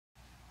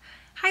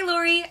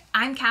Laurie,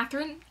 I'm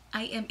Catherine.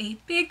 I am a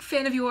big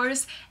fan of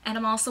yours, and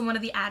I'm also one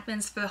of the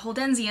admins for the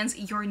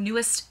Holdenziens, your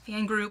newest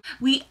fan group.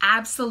 We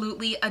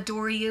absolutely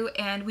adore you,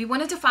 and we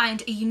wanted to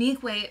find a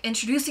unique way of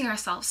introducing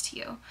ourselves to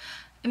you.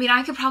 I mean,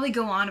 I could probably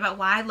go on about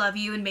why I love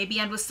you and maybe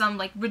end with some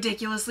like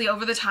ridiculously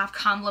over-the-top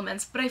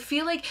compliments, but I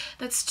feel like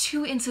that's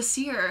too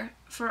insincere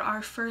for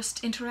our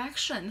first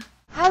interaction.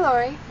 Hi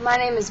Laurie, my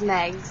name is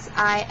Megs.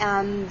 I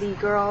am the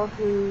girl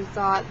who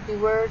thought the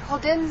word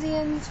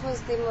Holdenziens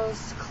was the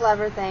most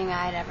clever thing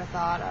I'd ever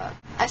thought of.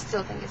 I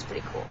still think it's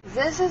pretty cool.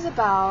 This is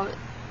about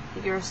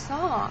your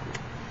song.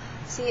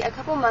 See, a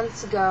couple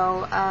months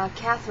ago,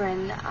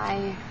 Catherine,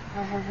 I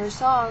heard her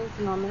song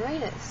from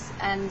Marita,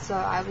 and so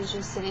I was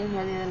just sitting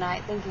here the other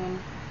night thinking,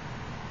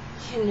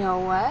 you know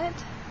what?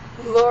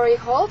 Laurie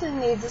Holden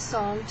needs a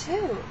song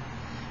too.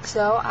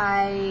 So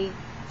I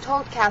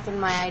told Catherine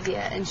my idea,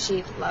 and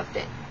she loved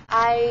it.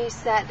 I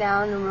sat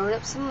down and wrote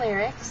up some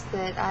lyrics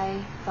that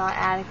I thought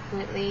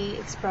adequately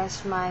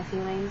expressed my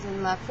feelings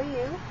and love for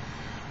you.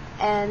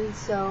 And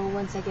so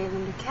once I gave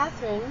them to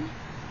Catherine,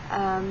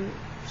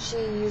 she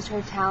used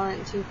her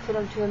talent to put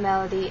them to a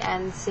melody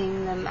and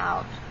sing them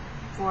out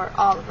for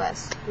all of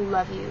us who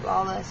love you,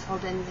 all us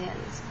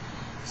Holdenziens.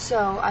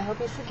 So I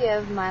hope you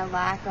forgive my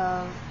lack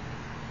of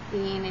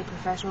being a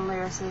professional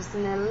lyricist,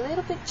 and they're a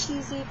little bit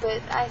cheesy, but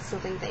I still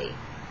think they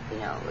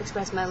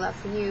express my love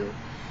for you,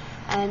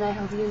 and I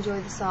hope you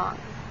enjoy the song.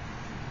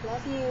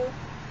 Love you.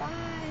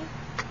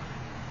 Bye.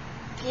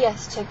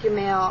 P.S. Check your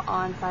mail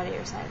on Friday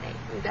or Saturday.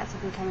 We've got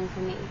something coming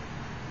for me.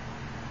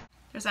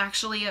 There's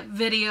actually a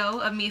video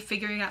of me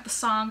figuring out the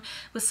song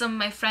with some of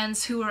my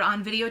friends who were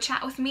on video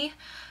chat with me.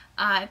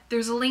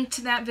 There's a link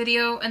to that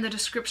video in the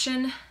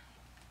description.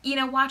 You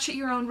know, watch at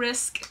your own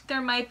risk.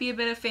 There might be a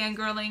bit of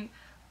fangirling.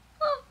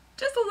 Well,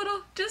 just a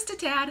little, just a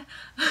tad.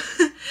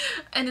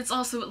 And it's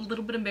also a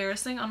little bit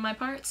embarrassing on my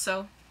part,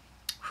 so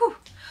whew.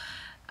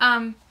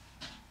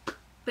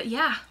 But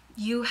yeah,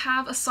 you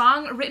have a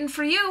song written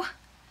for you.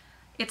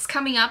 It's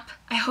coming up.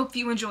 I hope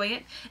you enjoy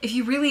it. If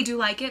you really do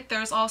like it,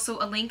 there's also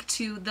a link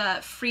to the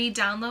free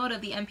download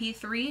of the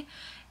MP3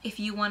 if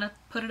you want to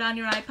put it on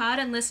your iPod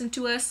and listen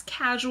to us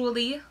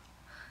casually,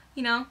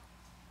 you know.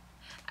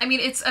 I mean,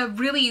 it's a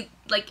really,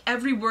 like,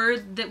 every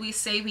word that we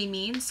say we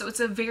mean, so it's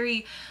a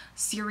very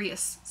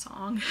serious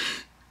song.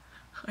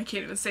 I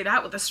can't even say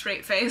that with a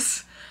straight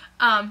face.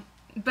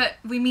 But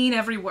we mean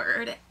every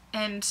word,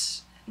 and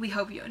we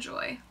hope you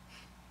enjoy.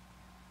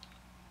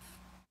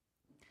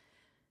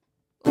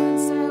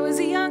 Once I was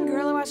a young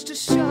girl, I watched a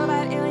show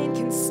about alien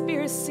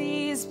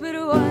conspiracies, but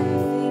one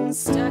thing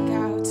stuck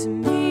out to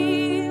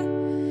me.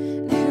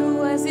 Who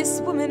was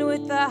this woman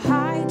with the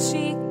high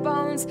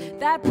cheekbones,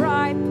 that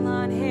bright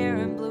blonde hair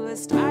and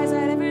bluest eyes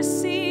I'd ever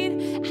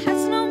seen? I had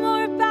to know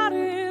more about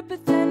her,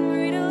 but then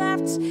Marita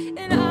left,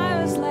 and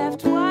I was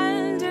left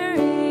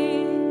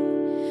wondering.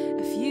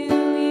 A few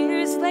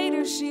years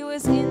later, she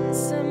was in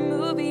some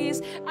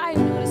movies. I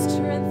noticed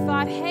her and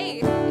thought, hey,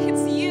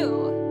 it's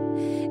you.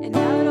 And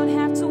now I don't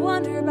have to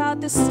wonder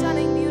about this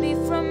stunning beauty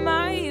from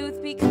my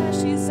youth,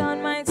 because she's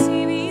on my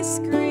TV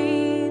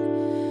screen,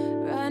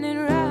 running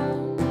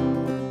around,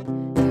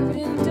 covered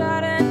in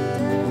dirt and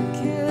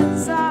dirt, killing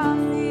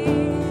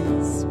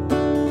zombies.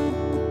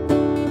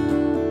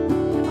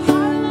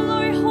 Oh,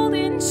 Laurie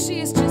Holden,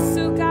 she's just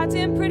so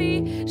goddamn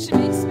pretty. She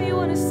makes me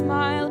want to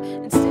smile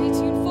and stay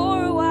tuned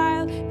for a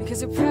while,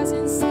 because her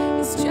presence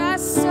is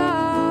just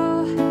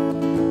so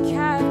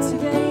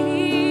captivating.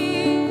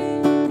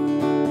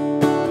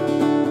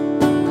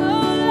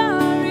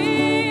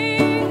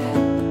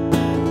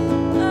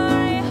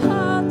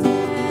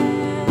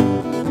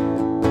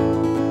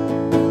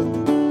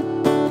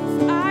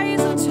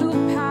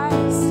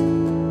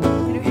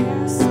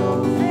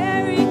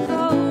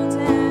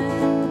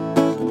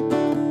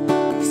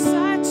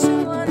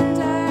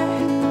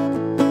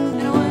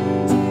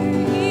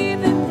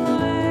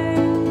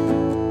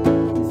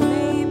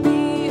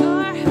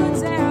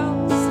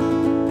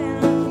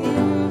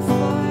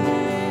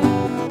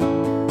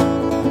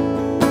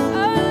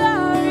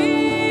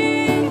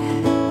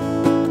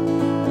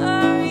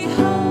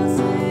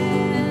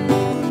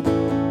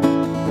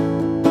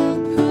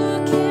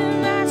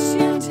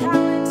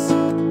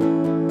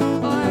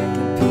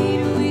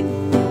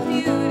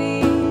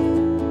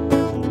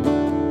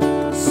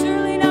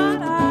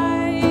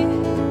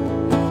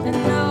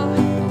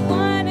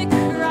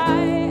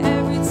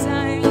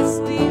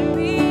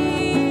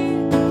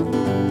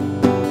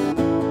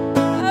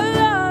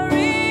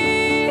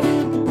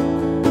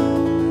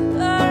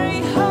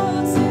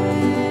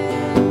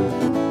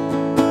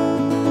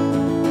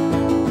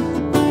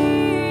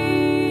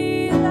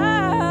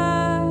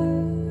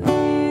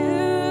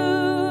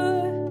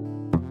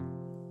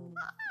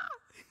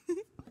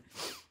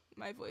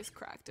 My voice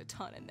cracked a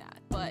ton in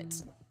that,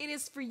 but it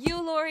is for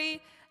you,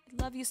 Laurie.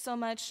 I love you so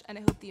much, and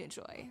I hope you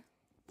enjoy.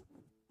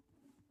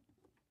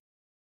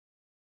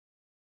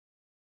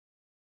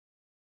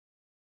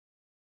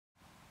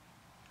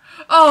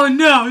 Oh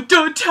no,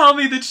 don't tell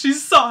me that she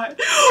saw it.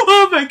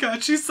 Oh my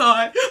god, she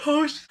saw it.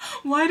 Oh,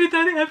 why did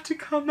that have to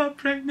come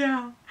up right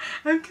now?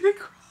 I'm gonna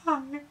cry.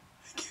 Bye.